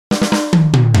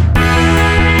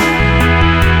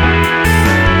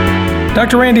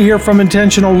Dr. Randy here from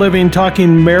Intentional Living,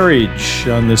 talking marriage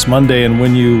on this Monday. And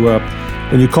when you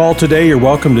call today, you're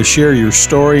welcome to share your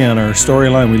story on our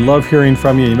storyline. We love hearing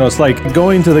from you. You know, it's like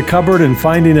going to the cupboard and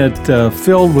finding it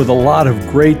filled with a lot of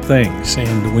great things.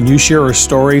 And when you share a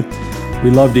story, we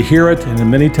love to hear it.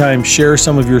 And many times share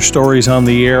some of your stories on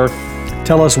the air.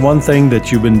 Tell us one thing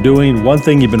that you've been doing, one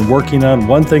thing you've been working on,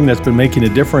 one thing that's been making a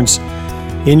difference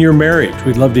in your marriage.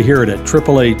 We'd love to hear it at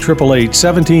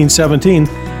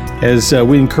 888-888-1717 as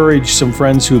we encourage some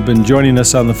friends who've been joining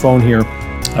us on the phone here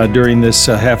during this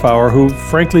half hour, who,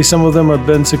 frankly, some of them have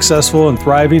been successful and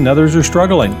thriving, others are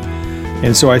struggling.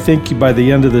 And so I think by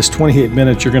the end of this 28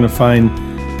 minutes, you're going to find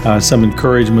some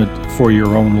encouragement for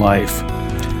your own life.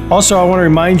 Also, I want to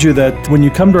remind you that when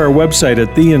you come to our website at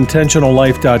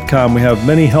theintentionallife.com, we have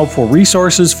many helpful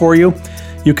resources for you.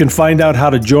 You can find out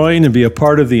how to join and be a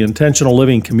part of the Intentional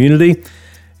Living community.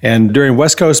 And during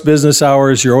West Coast business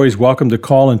hours, you're always welcome to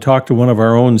call and talk to one of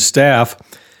our own staff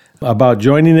about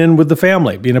joining in with the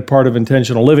family, being a part of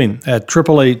Intentional Living at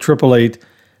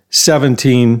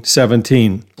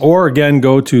 888-888-1717. Or again,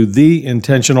 go to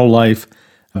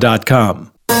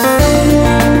theintentionallife.com.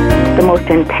 The most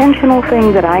intentional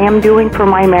thing that I am doing for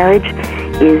my marriage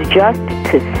is just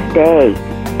to stay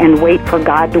and wait for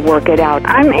God to work it out.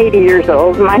 I'm 80 years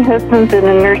old. My husband's in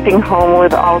a nursing home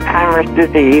with Alzheimer's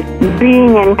disease.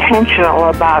 Being intentional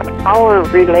about our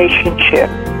relationship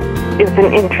is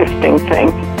an interesting thing.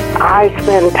 I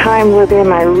spend time with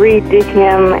him, I read to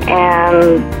him,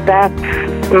 and that's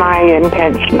my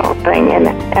intentional thing,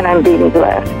 and I'm being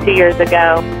blessed. 2 years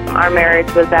ago, our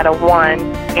marriage was at a 1,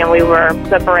 and we were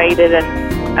separated,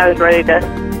 and I was ready to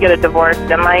get a divorce.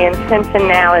 And my intention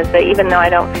now is that even though I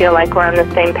don't feel like we're on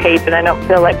the same page and I don't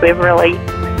feel like we've really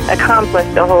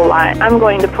accomplished a whole lot, I'm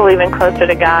going to pull even closer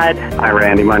to God. Hi,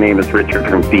 Randy. My name is Richard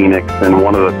from Phoenix, and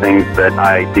one of the things that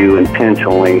I do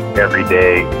intentionally every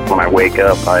day when I wake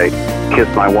up, I kiss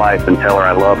my wife and tell her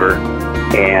I love her,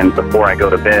 and before I go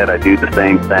to bed, I do the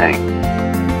same thing.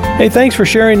 Hey, thanks for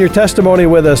sharing your testimony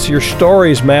with us. Your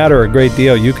stories matter a great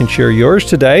deal. You can share yours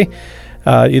today,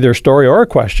 either a story or a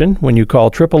question, when you call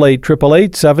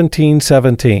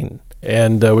 888-888-1717.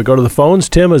 And we go to the phones.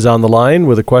 Tim is on the line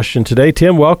with a question today.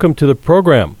 Tim, welcome to the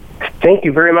program. Thank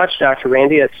you very much, Dr.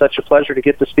 Randy. It's such a pleasure to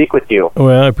get to speak with you.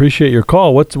 Well, I appreciate your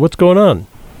call. What's going on?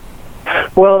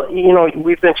 Well, you know,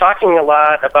 we've been talking a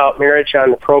lot about marriage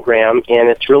on the program, and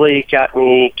it's really got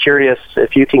me curious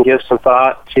if you can give some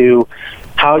thought to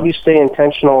how you stay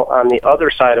intentional on the other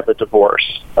side of a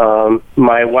divorce.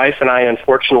 My wife and I,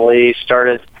 unfortunately,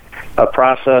 started a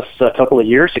process a couple of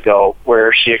years ago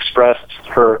where she expressed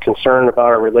her concern about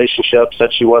our relationship,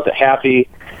 said she wasn't happy.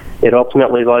 It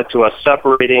ultimately led to us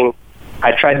separating.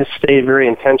 I tried to stay very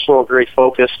intentional, very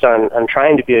focused on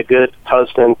trying to be a good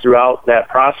husband throughout that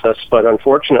process, but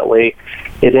unfortunately,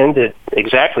 it ended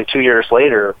exactly 2 years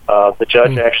later. The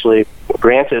judge actually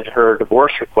granted her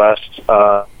divorce request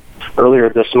earlier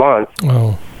this month.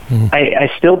 Oh. I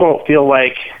still don't feel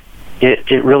like it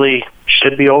really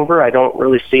should be over. I don't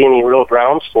really see any real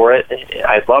grounds for it.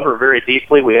 I love her very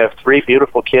deeply. We have 3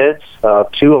 beautiful kids.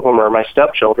 2 of them are my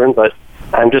stepchildren, but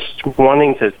I'm just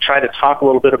wanting to try to talk a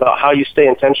little bit about how you stay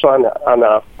intentional on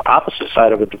the opposite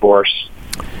side of a divorce.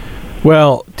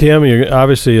 Well, Tim,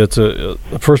 obviously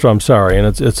first of all, I'm sorry, and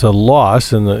it's a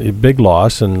loss, and a big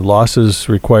loss, and losses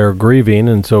require grieving,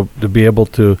 and so to be able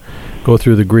to go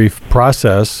through the grief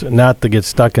process, not to get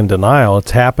stuck in denial.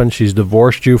 It's happened. She's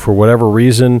divorced you for whatever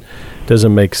reason.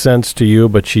 Doesn't make sense to you,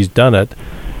 but she's done it.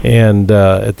 And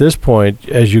at this point,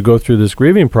 as you go through this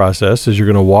grieving process, as you're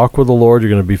going to walk with the Lord,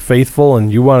 you're going to be faithful,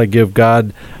 and you want to give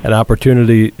God an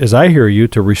opportunity, as I hear you,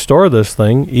 to restore this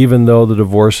thing, even though the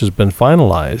divorce has been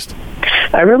finalized.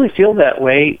 I really feel that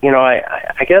way. You know,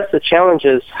 I guess the challenge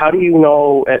is, how do you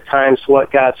know at times what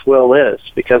God's will is?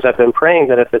 Because I've been praying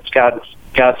that if it's God's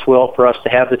will for us to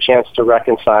have the chance to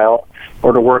reconcile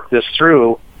or to work this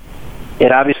through,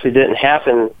 it obviously didn't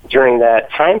happen during that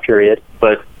time period,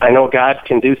 but I know God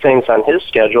can do things on His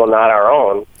schedule, not our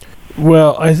own.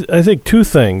 Well, I think 2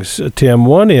 things, Tim.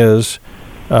 One is,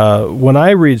 when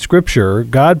I read Scripture,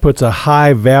 God puts a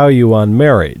high value on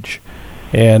marriage.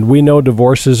 And we know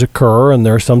divorces occur, and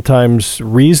there are sometimes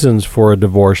reasons for a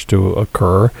divorce to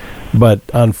occur. But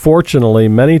unfortunately,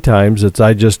 many times it's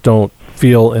I just don't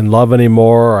feel in love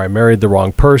anymore, or I married the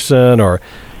wrong person, or,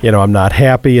 I'm not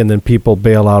happy, and then people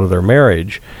bail out of their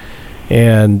marriage.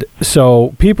 And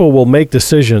so people will make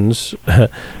decisions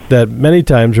that many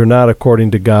times are not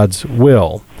according to God's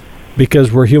will,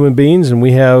 because we're human beings and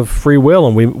we have free will,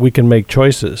 and we can make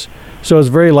choices. So it's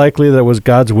very likely that it was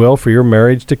God's will for your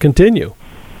marriage to continue.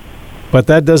 But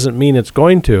that doesn't mean it's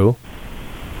going to.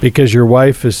 because your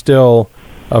wife is still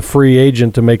a free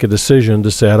agent to make a decision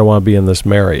to say, I don't want to be in this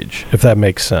marriage, if that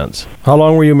makes sense. How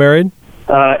long were you married?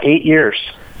 8 years.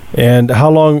 And how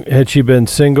long had she been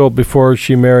single before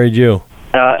she married you?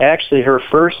 Actually, her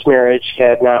first marriage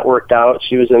had not worked out.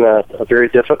 She was in a very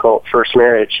difficult first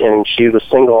marriage, and she was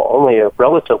single only a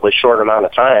relatively short amount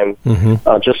of time,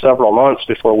 just several months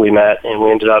before we met, and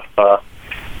we ended up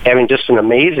having just an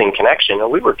amazing connection.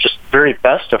 And we were just very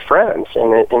best of friends,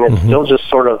 and it's still just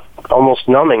sort of almost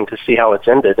numbing to see how it's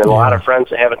ended. And a lot of friends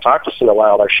that haven't talked to us in a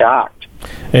while are shocked.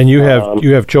 And you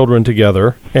have children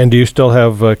together, and do you still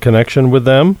have a connection with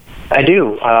them? I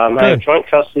do. I have joint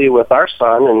custody with our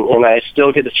son, and I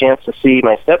still get a chance to see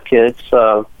my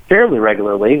stepkids fairly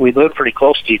regularly. We live pretty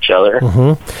close to each other.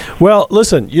 Well,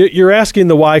 listen, you're asking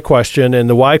the why question, and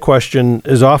the why question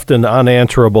is often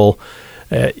unanswerable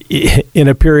in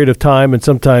a period of time and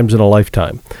sometimes in a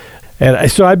lifetime.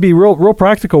 And so I'd be real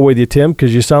practical with you, Tim,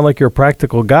 because you sound like you're a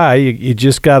practical guy. You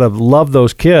just got to love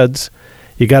those kids.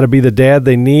 You got to be the dad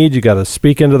they need. You got to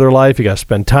speak into their life. You got to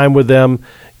spend time with them.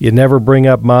 You never bring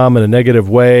up mom in a negative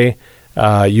way.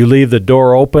 You leave the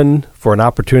door open for an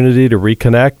opportunity to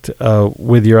reconnect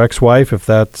with your ex-wife if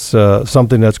that's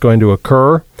something that's going to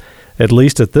occur, at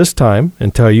least at this time,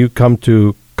 until you come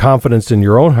to confidence in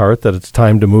your own heart that it's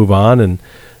time to move on and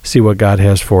see what God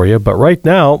has for you. But right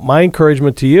now, my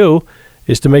encouragement to you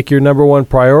is to make your number one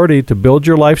priority to build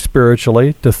your life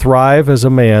spiritually, to thrive as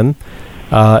a man,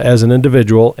 as an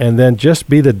individual, and then just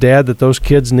be the dad that those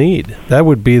kids need. That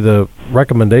would be the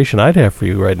recommendation I'd have for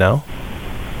you right now.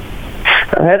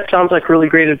 That sounds like really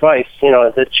great advice.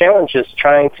 The challenge is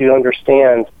trying to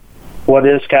understand what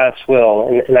is God's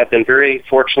will, and I've been very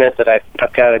fortunate that I've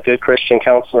got a good Christian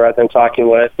counselor I've been talking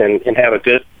with and have a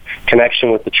good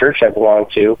connection with the church I belong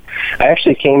to. I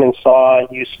actually came and saw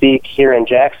you speak here in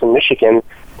Jackson, Michigan,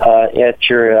 at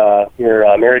your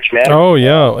Marriage Matters. Oh,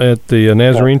 yeah, at the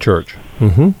Nazarene Church.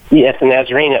 Yeah, at the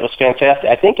Nazarene. It was fantastic.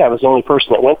 I think I was the only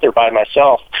person that went there by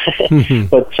myself.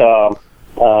 But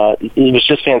it was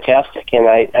just fantastic. And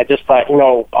I just thought,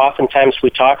 oftentimes we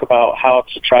talk about how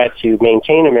to try to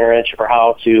maintain a marriage or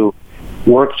how to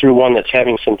work through one that's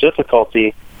having some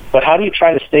difficulty. But how do you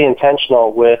try to stay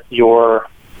intentional with your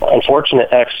unfortunate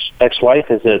ex-wife,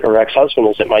 or ex-husband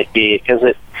as it might be? Because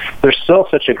there's still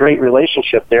such a great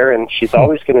relationship there, and she's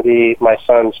always going to be my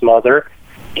son's mother.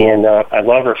 And I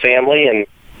love her family, and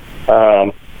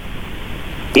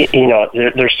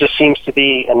there just seems to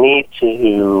be a need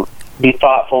to be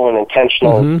thoughtful and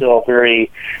intentional, and still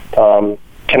very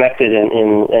connected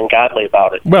and godly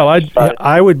about it. Well,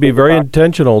 I would be very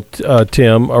intentional,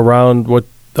 Tim, around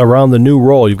the new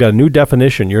role. You've got a new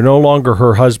definition. You're no longer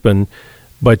her husband,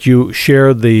 but you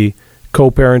share the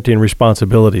co-parenting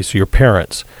responsibilities, so you're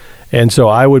parents. And so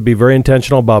I would be very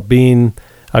intentional about being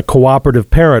a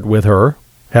cooperative parent with her,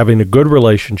 having a good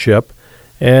relationship,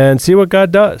 and see what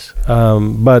God does.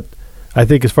 But I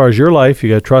think as far as your life, you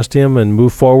got to trust Him and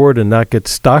move forward and not get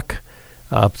stuck.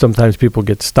 Sometimes people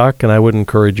get stuck, and I would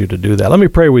encourage you to do that. Let me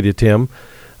pray with you, Tim.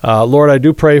 Lord, I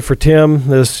do pray for Tim,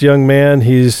 this young man.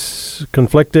 He's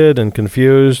conflicted and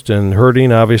confused and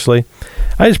hurting, obviously.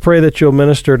 I just pray that you'll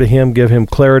minister to him, give him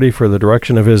clarity for the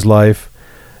direction of his life,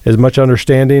 as much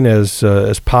understanding as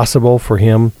possible for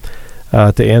him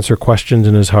to answer questions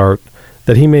in his heart,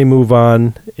 that he may move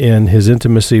on in his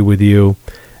intimacy with you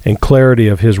and clarity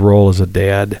of his role as a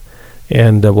dad.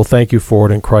 And we'll thank you for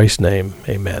it in Christ's name.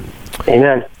 Amen.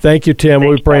 Amen. Thank you, Tim.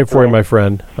 We'll be praying for you, my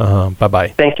friend. Bye-bye.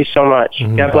 Thank you so much.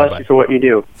 God bless you for what you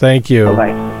do. Thank you.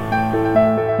 Bye-bye.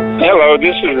 Hello,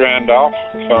 this is Randolph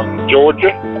from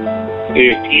Georgia.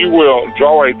 If you will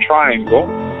draw a triangle,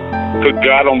 put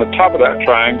God on the top of that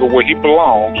triangle where He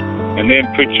belongs, and then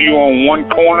put you on one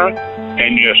corner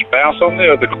and your spouse on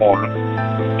the other corner.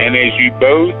 And as you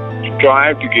both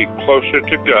strive to get closer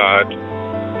to God,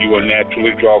 you will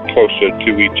naturally draw closer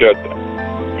to each other.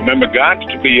 Remember, God's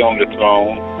to be on the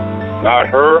throne, not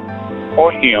her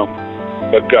or him,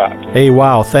 but God. Hey,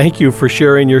 wow. Thank you for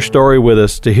sharing your story with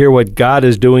us. To hear what God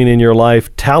is doing in your life,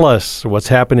 tell us what's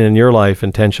happening in your life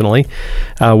intentionally.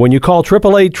 When you call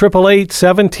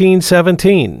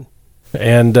 888-888-1717.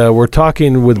 And we're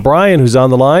talking with Brian, who's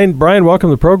on the line. Brian, welcome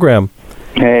to the program.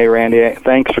 Hey, Randy.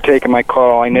 Thanks for taking my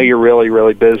call. I know you're really,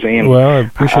 really busy. And well, I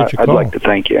appreciate your call. I'd like to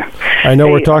thank you. I know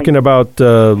we're talking about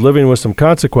living with some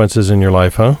consequences in your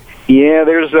life, huh? Yeah,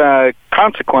 there's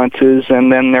consequences,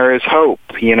 and then there is hope,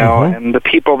 and the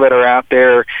people that are out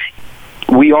there,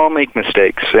 we all make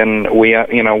mistakes, and we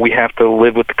have to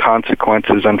live with the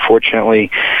consequences. Unfortunately,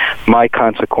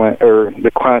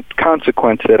 the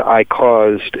consequence that I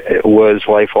caused was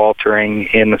life-altering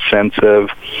in the sense of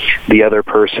the other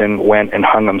person went and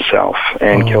hung himself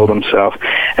and killed himself.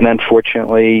 And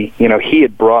unfortunately, he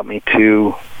had brought me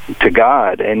to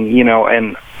God,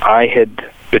 and I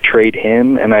had betrayed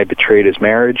him, and I betrayed his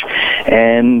marriage.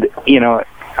 And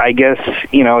I guess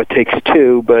it takes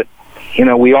two, but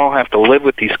we all have to live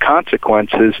with these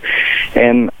consequences.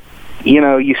 And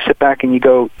you sit back and you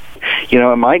go,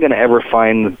 am I going to ever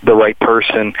find the right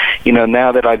person,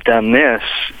 now that I've done this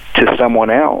to someone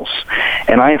else?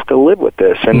 And I have to live with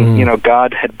this. And,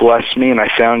 God had blessed me, and I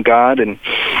found God, and,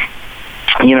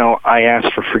 I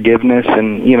asked for forgiveness,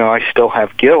 and, I still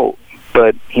have guilt.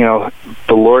 But, the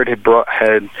Lord had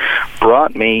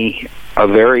brought me a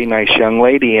very nice young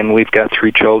lady, and we've got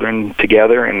 3 children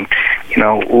together, and,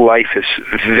 life is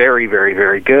very, very,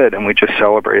 very good, and we just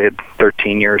celebrated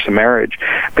 13 years of marriage.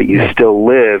 But you still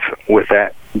live with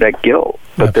that guilt.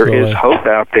 But Absolutely. There is hope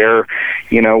out there,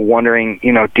 wondering,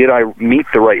 did I meet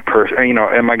the right person?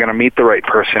 Am I going to meet the right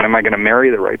person? Am I going to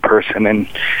marry the right person? And,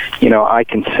 I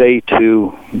can say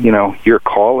to, your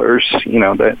callers,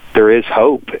 that there is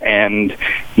hope, and,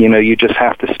 you just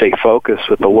have to stay focused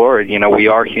with the Lord. We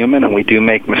are human, and we do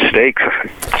make mistakes.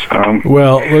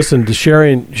 Well, listen, to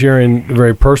sharing a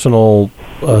very personal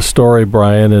story,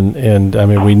 Brian, and I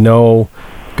mean, we know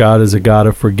God is a God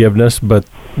of forgiveness, but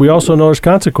we also know there's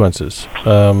consequences.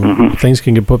 Things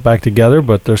can get put back together,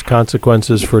 but there's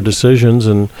consequences for decisions,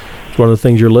 and it's one of the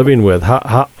things you're living with.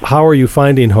 How are you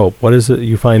finding hope? What is it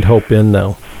you find hope in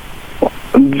now?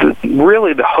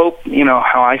 Really, the hope,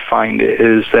 how I find it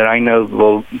is that I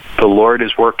know the Lord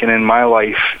is working in my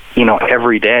life,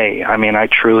 every day. I mean, I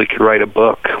truly could write a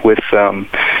book with,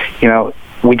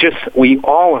 we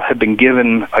all have been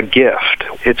given a gift.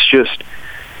 It's just,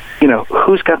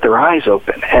 who's got their eyes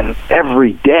open? And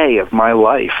every day of my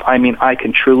life, I mean, I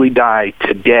can truly die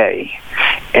today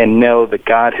and know that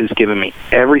God has given me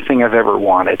everything I've ever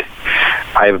wanted.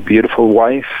 I have a beautiful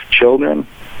wife, children,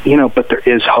 but there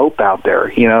is hope out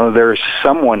there. There's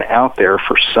someone out there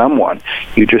for someone.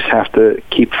 You just have to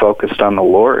keep focused on the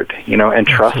Lord, and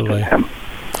trust in Him.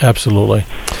 Absolutely.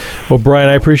 Well, Brian,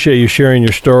 I appreciate you sharing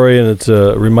your story, and it's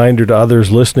a reminder to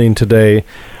others listening today.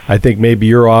 I think maybe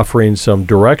you're offering some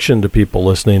direction to people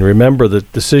listening. Remember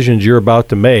that decisions you're about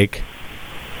to make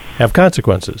have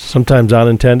consequences, sometimes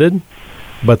unintended,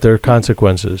 but there are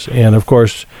consequences. And, of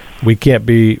course, we can't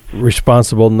be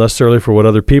responsible necessarily for what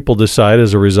other people decide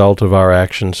as a result of our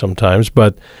actions sometimes,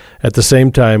 but at the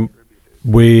same time,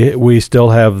 we still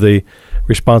have the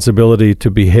responsibility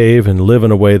to behave and live in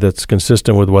a way that's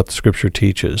consistent with what the Scripture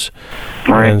teaches.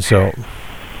 Right. And so,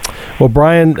 well,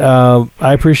 Brian,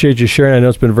 I appreciate you sharing. I know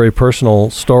it's been a very personal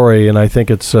story, and I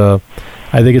think it's a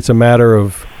matter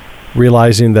of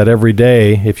realizing that every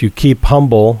day, if you keep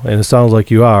humble, and it sounds like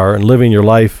you are, and living your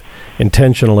life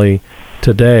intentionally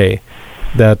today,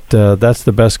 that's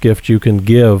the best gift you can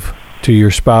give to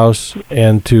your spouse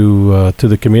and to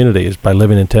the community, is by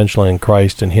living intentionally in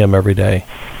Christ and Him every day.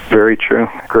 Very true.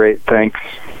 Great. Thanks.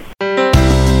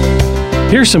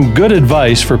 Here's some good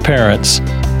advice for parents.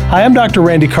 Hi, I'm Dr.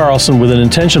 Randy Carlson with an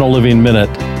Intentional Living Minute.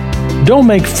 Don't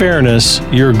make fairness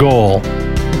your goal,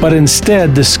 but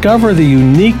instead discover the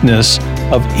uniqueness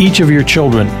of each of your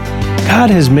children. God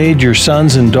has made your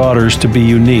sons and daughters to be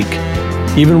unique.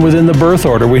 Even within the birth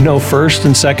order, we know first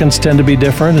and seconds tend to be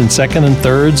different, and second and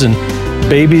thirds, and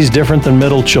babies different than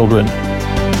middle children.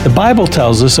 The Bible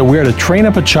tells us that we are to train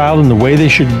up a child in the way they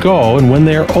should go, and when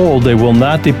they are old, they will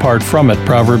not depart from it,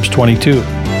 Proverbs 22.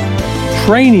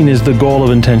 Training is the goal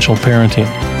of intentional parenting.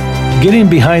 Getting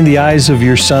behind the eyes of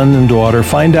your son and daughter,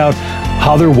 find out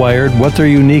how they're wired, what their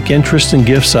unique interests and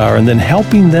gifts are, and then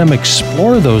helping them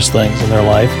explore those things in their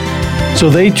life so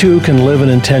they too can live an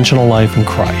intentional life in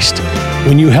Christ.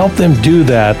 When you help them do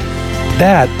that,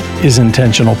 that is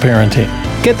intentional parenting.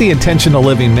 Get the Intentional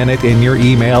Living Minute in your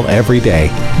email every day.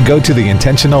 Go to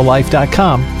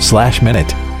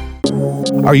theintentionallife.com/minute.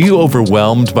 Are you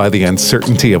overwhelmed by the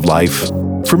uncertainty of life?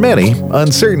 For many,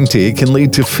 uncertainty can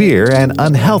lead to fear and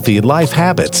unhealthy life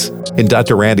habits. In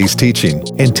Dr. Randy's teaching,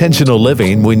 Intentional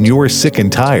Living When You're Sick and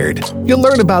Tired, you'll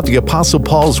learn about the Apostle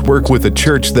Paul's work with a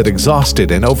church that exhausted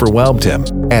and overwhelmed him,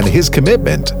 and his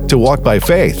commitment to walk by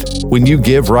faith. When you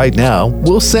give right now,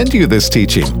 we'll send you this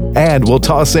teaching, and we'll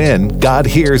toss in God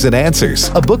Hears and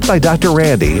Answers, a book by Dr.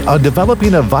 Randy on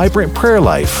developing a vibrant prayer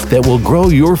life that will grow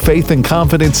your faith and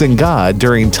confidence in God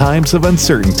during times of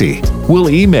uncertainty. We'll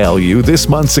email you this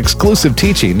month's exclusive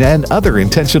teaching and other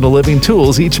intentional living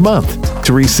tools each month.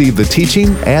 To receive the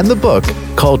teaching and the book,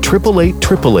 Call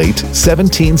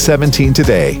 888-888-1717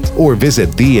 today or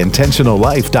visit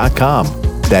theintentionallife.com.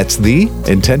 That's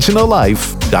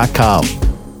theintentionallife.com.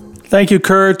 Thank you,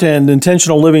 Kurt. And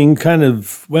Intentional Living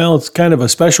it's kind of a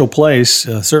special place,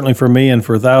 certainly for me and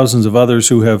for thousands of others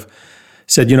who have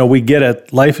said, we get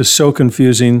it. Life is so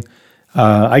confusing.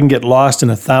 I can get lost in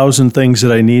 1,000 things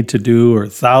that I need to do or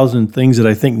 1,000 things that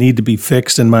I think need to be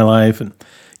fixed in my life and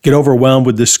get overwhelmed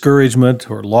with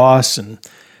discouragement or loss. And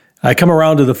I come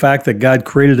around to the fact that God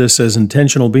created us as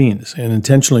intentional beings and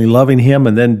intentionally loving Him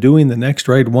and then doing the next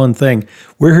right one thing.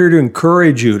 We're here to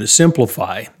encourage you to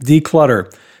simplify,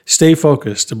 declutter, stay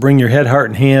focused, to bring your head,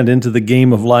 heart, and hand into the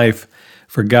game of life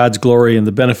for God's glory and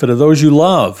the benefit of those you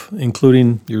love,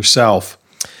 including yourself.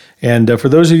 And for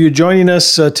those of you joining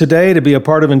us today to be a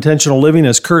part of Intentional Living,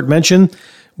 as Kurt mentioned,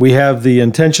 we have the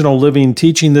Intentional Living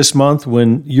teaching this month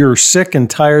when you're sick and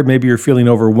tired, maybe you're feeling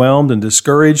overwhelmed and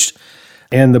discouraged,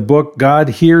 and the book, God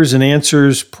Hears and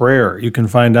Answers Prayer. You can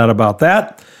find out about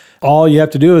that. All you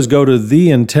have to do is go to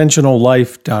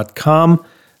theintentionallife.com.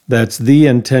 That's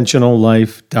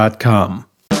theintentionallife.com.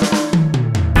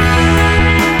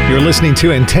 You're listening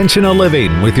to Intentional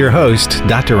Living with your host,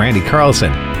 Dr. Randy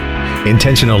Carlson.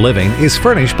 Intentional Living is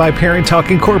furnished by Parent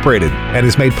Talk Incorporated and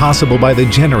is made possible by the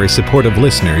generous support of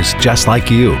listeners just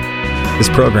like you. This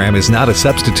program is not a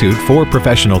substitute for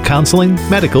professional counseling,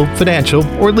 medical, financial,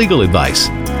 or legal advice.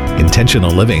 Intentional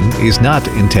Living is not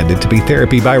intended to be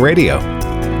therapy by radio.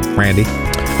 Randy?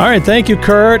 All right, thank you,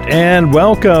 Kurt, and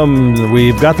welcome.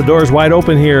 We've got the doors wide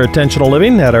open here at Intentional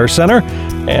Living at our center,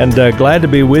 and glad to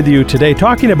be with you today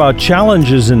talking about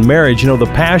challenges in marriage.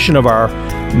 The passion of our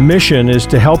mission is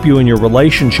to help you in your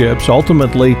relationships,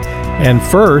 ultimately, and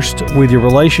first with your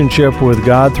relationship with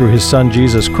God through His Son,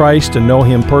 Jesus Christ, to know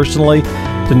Him personally,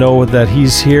 to know that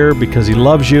He's here because He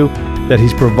loves you, that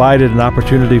He's provided an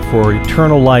opportunity for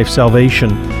eternal life,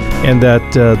 salvation, and that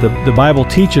the Bible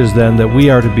teaches then that we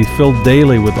are to be filled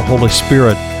daily with the Holy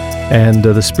Spirit and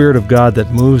the Spirit of God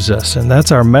that moves us. And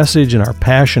that's our message and our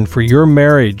passion for your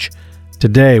marriage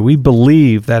today. We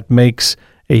believe that makes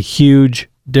a huge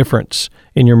difference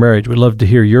in your marriage. We'd love to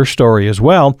hear your story as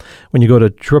well when you go to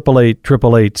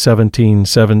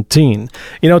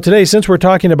 888-888-1717. Today, since we're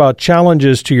talking about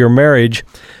challenges to your marriage,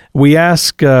 we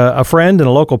ask a friend and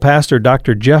a local pastor,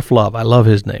 Dr. Jeff Love. I love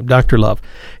his name, Dr. Love.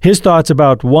 His thoughts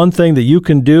about one thing that you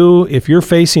can do if you're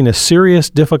facing a serious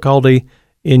difficulty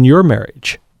in your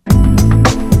marriage.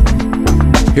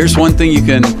 Here's one thing you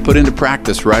can put into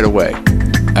practice right away.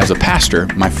 As a pastor,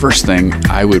 my first thing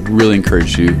I would really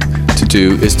encourage you to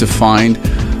do is to find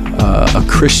a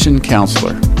Christian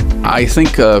counselor. I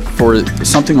think for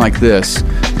something like this,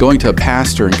 going to a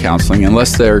pastor in counseling,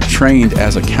 unless they're trained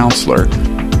as a counselor,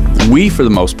 we, for the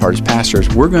most part, as pastors,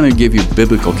 we're going to give you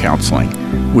biblical counseling,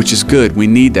 which is good. We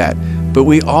need that. But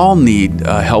we all need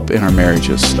help in our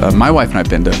marriages. My wife and I have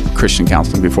been to Christian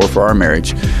counseling before for our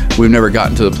marriage. We've never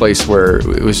gotten to the place where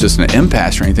it was just an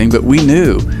impasse or anything, but we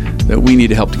knew that we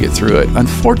needed help to get through it.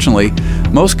 Unfortunately,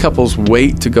 most couples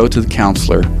wait to go to the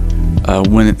counselor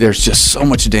when there's just so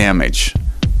much damage.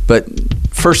 But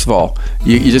first of all,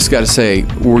 you just got to say,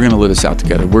 we're going to live this out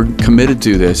together. We're committed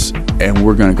to this, and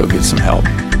we're going to go get some help.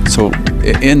 So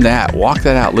in that, walk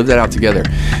that out, live that out together.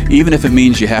 Even if it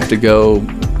means you have to go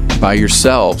by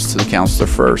yourselves to the counselor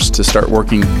first to start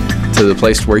working to the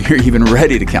place where you're even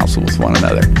ready to counsel with one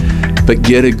another. But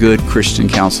get a good Christian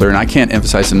counselor. And I can't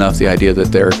emphasize enough the idea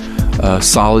that they're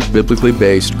solid, biblically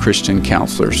based Christian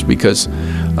counselors, because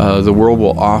the world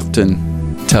will often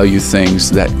tell you things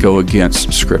that go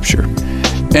against Scripture.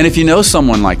 And if you know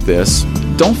someone like this,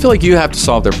 don't feel like you have to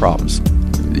solve their problems.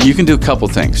 You can do a couple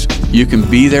things. You can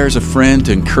be there as a friend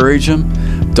to encourage them.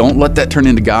 Don't let that turn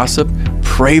into gossip.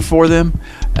 Pray for them.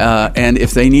 And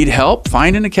if they need help,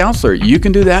 finding a counselor, you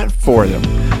can do that for them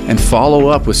and follow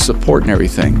up with support and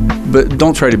everything. But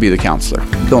don't try to be the counselor.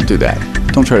 Don't do that.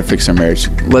 Don't try to fix their marriage.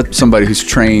 Let somebody who's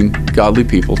trained, godly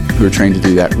people who are trained to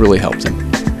do that, really help them.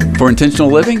 For Intentional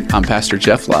Living, I'm Pastor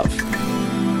Jeff Love.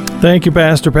 Thank you,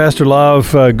 Pastor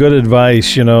Love. Good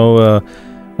advice. So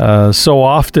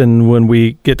often when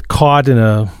we get caught in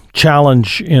a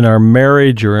challenge in our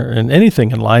marriage or in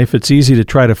anything in life, it's easy to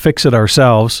try to fix it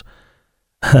ourselves.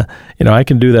 I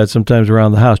can do that sometimes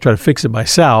around the house, try to fix it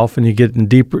myself, and you get in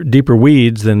deeper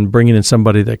weeds than bringing in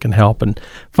somebody that can help. And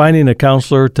finding a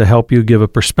counselor to help you give a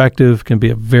perspective can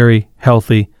be a very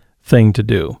healthy thing to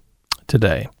do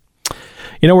today.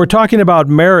 We're talking about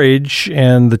marriage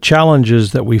and the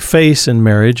challenges that we face in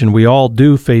marriage, and we all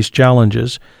do face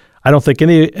challenges. I don't think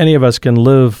any of us can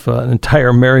live an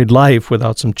entire married life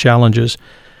without some challenges.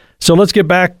 So let's get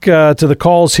back to the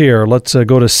calls here. Let's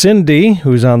go to Cindy,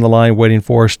 who's on the line waiting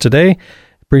for us today.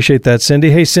 Appreciate that,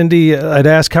 Cindy. Hey, Cindy, I'd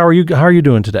ask, how are you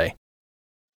doing today?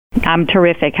 I'm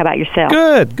terrific. How about yourself?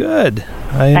 Good.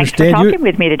 I Thanks understand for talking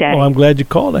with me today. Well, I'm glad you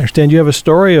called. I understand you have a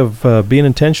story of being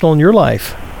intentional in your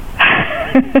life.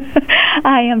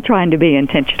 I am trying to be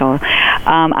intentional.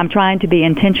 I'm trying to be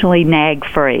intentionally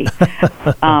nag-free.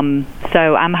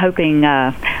 So I'm hoping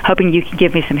you can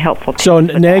give me some helpful tips. So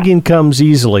nagging comes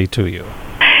easily to you?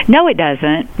 No, it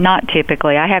doesn't. Not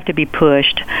typically. I have to be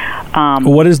pushed.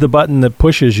 What is the button that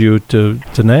pushes you to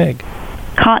nag?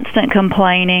 Constant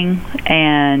complaining,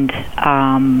 and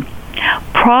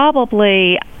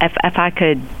probably if I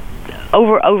could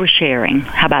oversharing.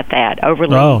 How about that?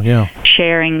 Overly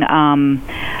sharing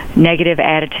negative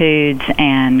attitudes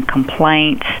and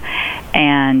complaints,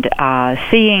 and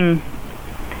seeing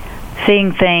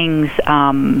things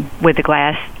with the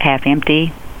glass half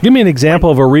empty. Give me an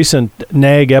example of a recent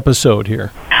nag episode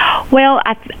here. Well,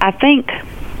 I think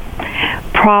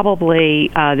probably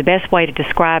the best way to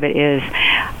describe it is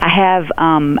I have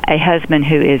a husband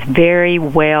who is very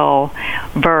well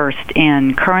versed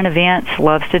in current events,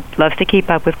 loves to keep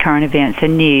up with current events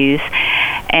and news,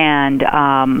 and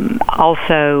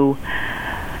also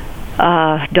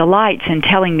delights in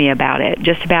telling me about it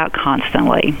just about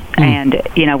constantly. And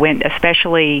when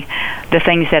especially the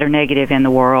things that are negative in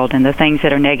the world and the things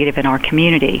that are negative in our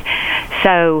community.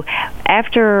 So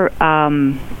after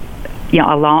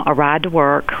a ride to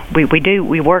work. We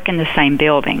work in the same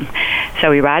building, so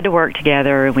we ride to work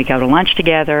together and we go to lunch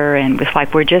together, and it's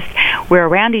like we're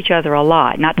around each other a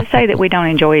lot. Not to say that we don't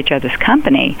enjoy each other's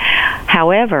company.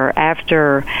 However,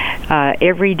 after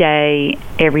every day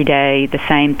the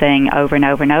same thing over and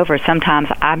over and over, sometimes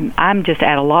I'm just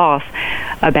at a loss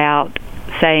about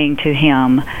saying to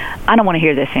him, I don't want to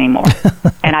hear this anymore.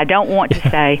 And I don't want to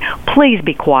say, please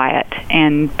be quiet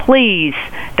and please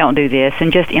don't do this,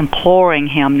 and just imploring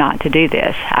him not to do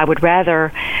this. I would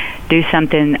rather do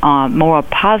something more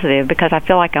positive, because I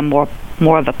feel like I'm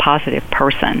more of a positive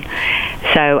person.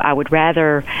 So I would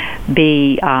rather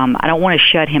be, I don't want to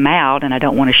shut him out and I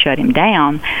don't want to shut him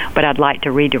down, but I'd like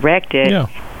to redirect it.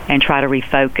 And try to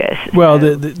refocus. Well,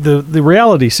 the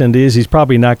reality, Cindy, is he's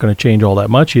probably not going to change all that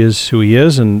much. He is who he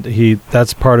is, and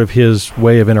that's part of his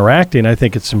way of interacting. I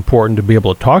think it's important to be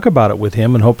able to talk about it with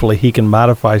him, and hopefully he can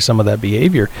modify some of that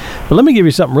behavior. But let me give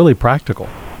you something really practical.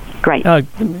 Great.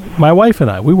 My wife and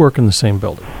I, we work in the same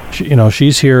building.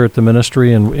 She's here at the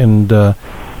ministry and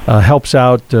helps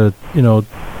out,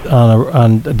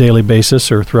 on a daily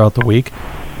basis or throughout the week.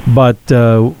 But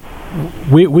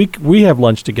we have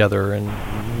lunch together, and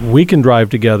we can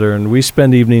drive together, and we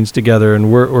spend evenings together,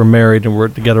 and we're married and we're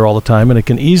together all the time. And it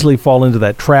can easily fall into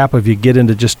that trap if you get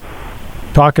into just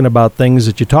talking about things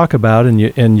that you talk about, and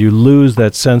you lose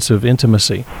that sense of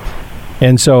intimacy.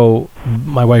 And so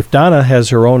my wife Donna has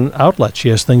her own outlet. She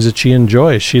has things that she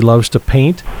enjoys. She loves to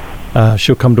paint.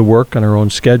 She'll come to work on her own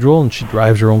schedule, and she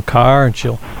drives her own car, and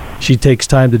she takes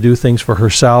time to do things for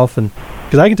herself. And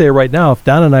because I can tell you right now, if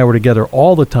Donna and I were together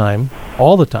all the time,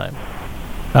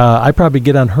 I probably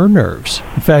get on her nerves.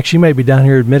 In fact, she may be down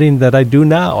here admitting that I do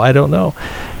now. I don't know.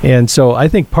 And so I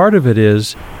think part of it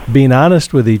is being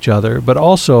honest with each other, but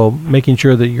also making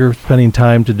sure that you're spending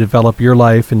time to develop your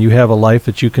life, and you have a life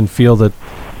that you can feel that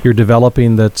you're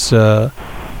developing that's going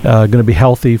to be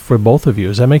healthy for both of you.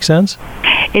 Does that make sense?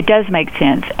 It does make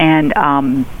sense.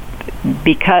 And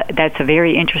because that's a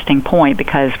very interesting point,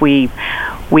 because we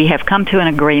have come to an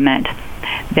agreement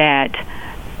that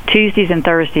Tuesdays and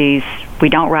Thursdays we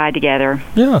don't ride together.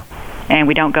 Yeah. And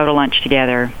we don't go to lunch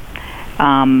together.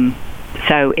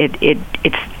 So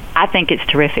it's I think it's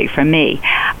terrific for me.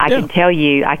 I can tell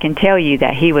you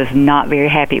that he was not very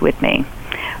happy with me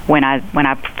when I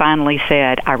finally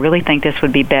said, I really think this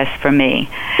would be best for me.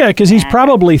 Yeah, because he's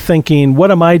probably thinking, what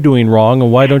am I doing wrong,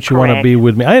 and why don't you want to be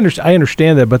with me? I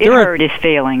understand that, but it hurt his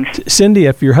feelings. Cindy,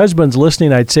 if your husband's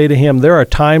listening, I'd say to him, there are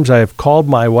times I have called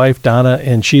my wife, Donna,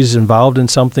 and she's involved in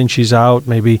something. She's out,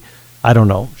 maybe, I don't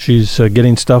know, she's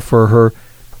getting stuff for her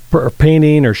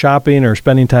painting or shopping or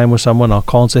spending time with someone. I'll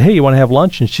call and say, hey, you want to have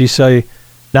lunch? And she say,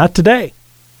 not today.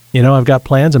 I've got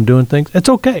plans. I'm doing things. It's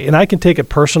okay. And I can take it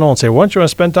personal and say, why don't you want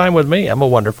to spend time with me? I'm a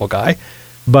wonderful guy.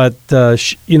 But,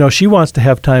 she wants to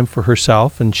have time for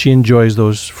herself, and she enjoys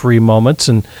those free moments,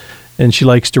 and she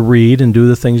likes to read and do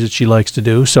the things that she likes to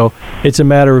do. So it's a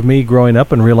matter of me growing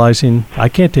up and realizing I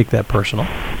can't take that personal.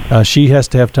 She has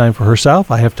to have time for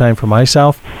herself. I have time for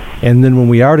myself. And then when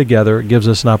we are together, it gives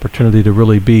us an opportunity to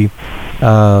really be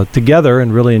together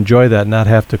and really enjoy that, and not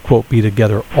have to, quote, be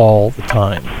together all the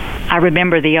time. I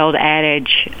remember the old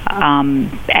adage,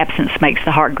 absence makes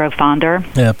the heart grow fonder.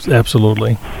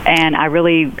 Absolutely. And I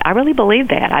really believe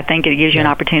that. I think it gives you an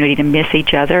opportunity to miss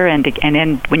each other, and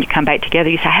then when you come back together,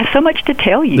 you say, I have so much to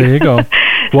tell you. There you go.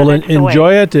 Well,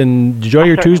 enjoy it, and enjoy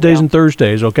your Tuesdays and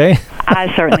Thursdays, okay?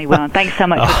 I certainly will. Thanks so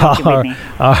much for talking with me.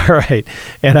 All right.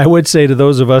 And I would say to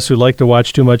those of us who like to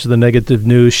watch too much of the negative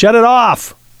news, shut it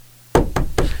off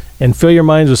and fill your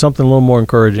minds with something a little more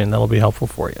encouraging. That'll be helpful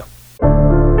for you.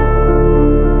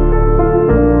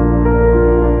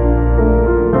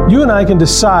 You and I can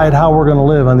decide how we're going to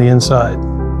live on the inside.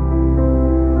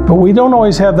 But we don't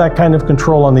always have that kind of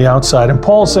control on the outside. And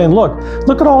Paul's saying,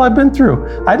 look at all I've been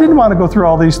through. I didn't want to go through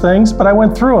all these things, but I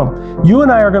went through them. You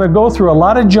and I are going to go through a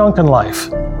lot of junk in life.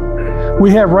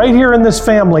 We have right here in this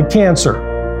family cancer.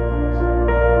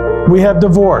 We have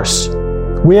divorce.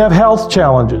 We have health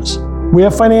challenges. We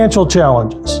have financial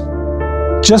challenges.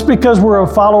 Just because we're a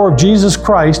follower of Jesus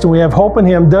Christ and we have hope in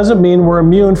Him doesn't mean we're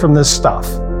immune from this stuff.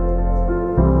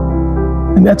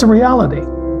 And that's a reality.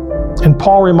 And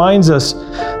Paul reminds us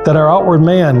that our outward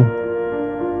man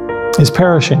is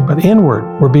perishing, but inward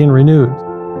we're being renewed.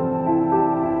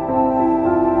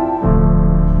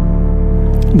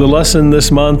 The lesson this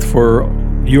month for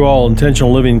you all,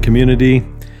 Intentional Living Community,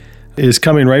 is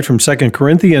coming right from 2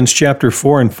 Corinthians chapter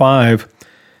 4 and 5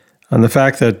 on the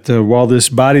fact that while this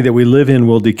body that we live in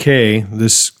will decay,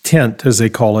 this tent, as they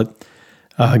call it,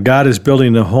 God is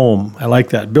building a home. I like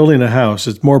that. Building a house.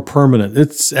 It's more permanent.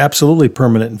 It's absolutely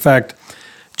permanent. In fact,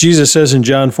 Jesus says in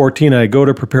John 14, I go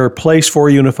to prepare a place for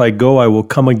you, and if I go, I will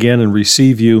come again and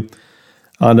receive you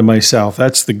unto myself.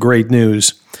 That's the great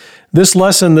news. This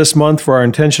lesson this month for our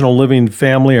Intentional Living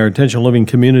family, our Intentional Living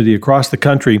community across the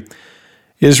country,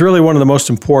 is really one of the most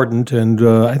important and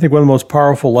I think one of the most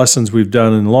powerful lessons we've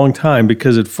done in a long time,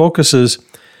 because it focuses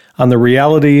on the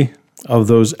reality of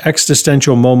those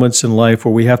existential moments in life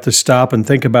where we have to stop and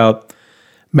think about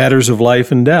matters of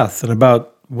life and death and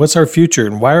about what's our future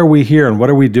and why are we here and what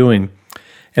are we doing.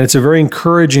 And it's a very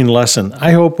encouraging lesson.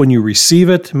 I hope when you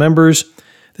receive it, members,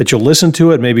 that you'll listen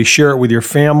to it, maybe share it with your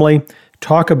family,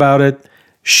 talk about it,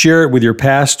 share it with your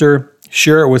pastor,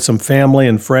 share it with some family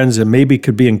and friends that maybe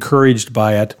could be encouraged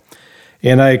by it.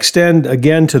 And I extend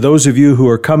again to those of you who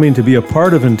are coming to be a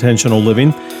part of Intentional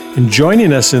Living and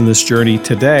joining us in this journey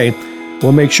today.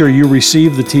 We'll make sure you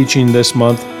receive the teaching this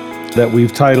month that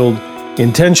we've titled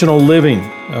Intentional Living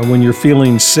when you're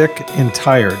feeling sick and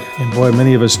tired. And boy,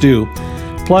 many of us do.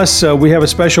 Plus, we have a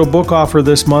special book offer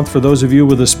this month for those of you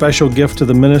with a special gift to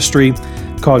the ministry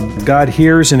called God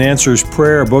Hears and Answers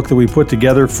Prayer, a book that we put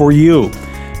together for you.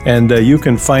 And you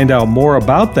can find out more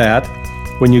about that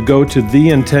when you go to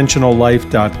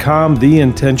theintentionallife.com,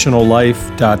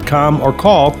 theintentionallife.com, or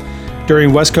call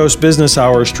during West Coast business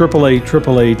hours,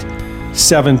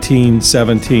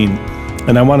 888-888-1717.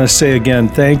 And I want to say again,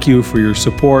 thank you for your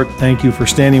support. Thank you for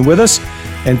standing with us.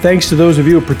 And thanks to those of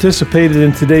you who participated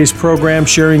in today's program,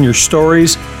 sharing your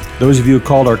stories. Those of you who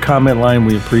called our comment line,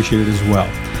 we appreciate it as well.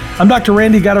 I'm Dr.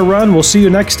 Randy Gotta Run. We'll see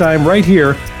you next time right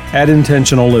here at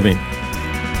Intentional Living.